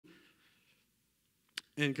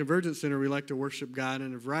in Convergence Center, we like to worship God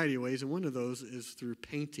in a variety of ways, and one of those is through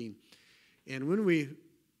painting. And when we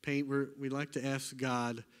paint, we like to ask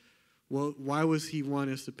God, well, why was he want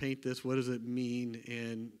us to paint this? What does it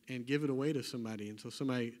mean? And give it away to somebody. And so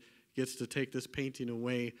somebody gets to take this painting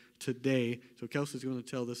away today. So Kelsey's going to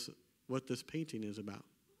tell us what this painting is about.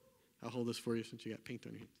 I'll hold this for you since you got paint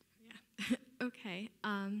on your hands. Yeah. Okay.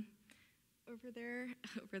 Over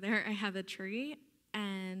there, I have a tree,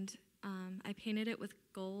 and I painted it with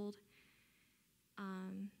gold.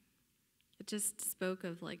 It just spoke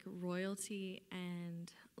of like royalty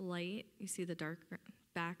and light. You see the dark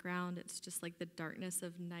background. It's just like the darkness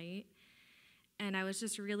of night. And I was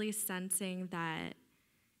just really sensing that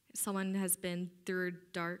someone has been through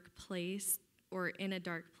a dark place or in a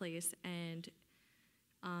dark place, and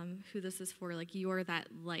who this is for, like, you are that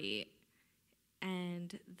light.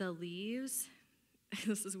 And the leaves,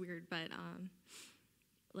 this is weird, but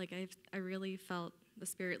like I really felt the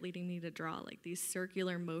Spirit leading me to draw like these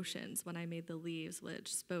circular motions when I made the leaves,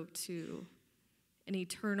 which spoke to an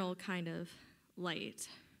eternal kind of light.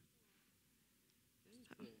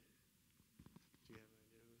 So.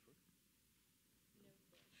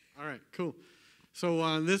 All right, cool. So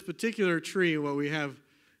on this particular tree, what we have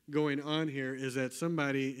going on here is that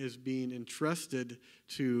somebody is being entrusted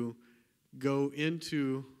to go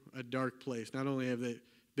into a dark place. Not only have they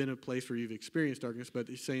been a place where you've experienced darkness, but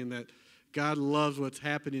he's saying that God loves what's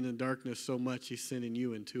happening in darkness so much, he's sending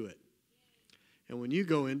you into it. And when you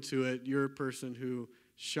go into it, you're a person who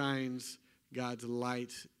shines God's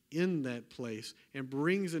light in that place and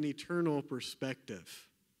brings an eternal perspective.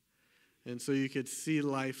 And so you could see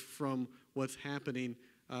life from what's happening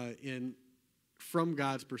from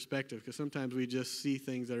God's perspective, because sometimes we just see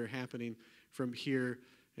things that are happening from here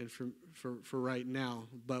and for right now.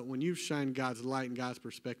 But when you shine God's light and God's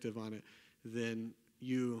perspective on it, then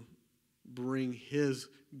you bring his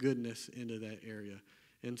goodness into that area.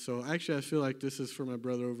 And so actually I feel like this is for my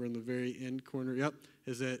brother over in the very end corner. Yep,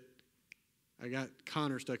 is it? I got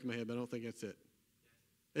Connor stuck in my head, but I don't think that's it.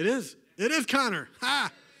 It is. It is Connor.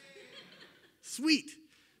 Ha! Sweet.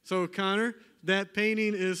 So Connor, that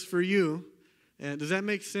painting is for you. And does that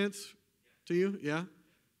make sense to you? Yeah?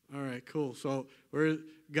 All right, cool. So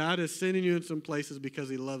God is sending you in some places because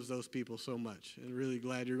he loves those people so much. And really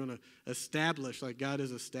glad you're going to establish, like God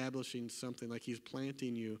is establishing something, like he's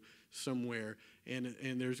planting you somewhere. And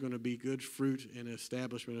there's going to be good fruit and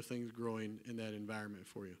establishment of things growing in that environment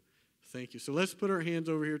for you. Thank you. So let's put our hands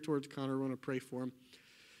over here towards Connor. We want to pray for him.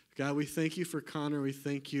 God, we thank you for Connor. We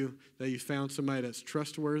thank you that you found somebody that's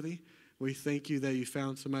trustworthy. We thank you that you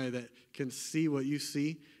found somebody that can see what you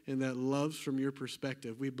see and that loves from your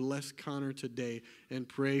perspective. We bless Connor today and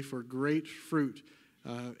pray for great fruit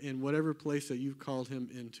in whatever place that you've called him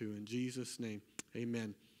into. In Jesus' name,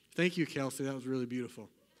 amen. Thank you, Kelsey. That was really beautiful.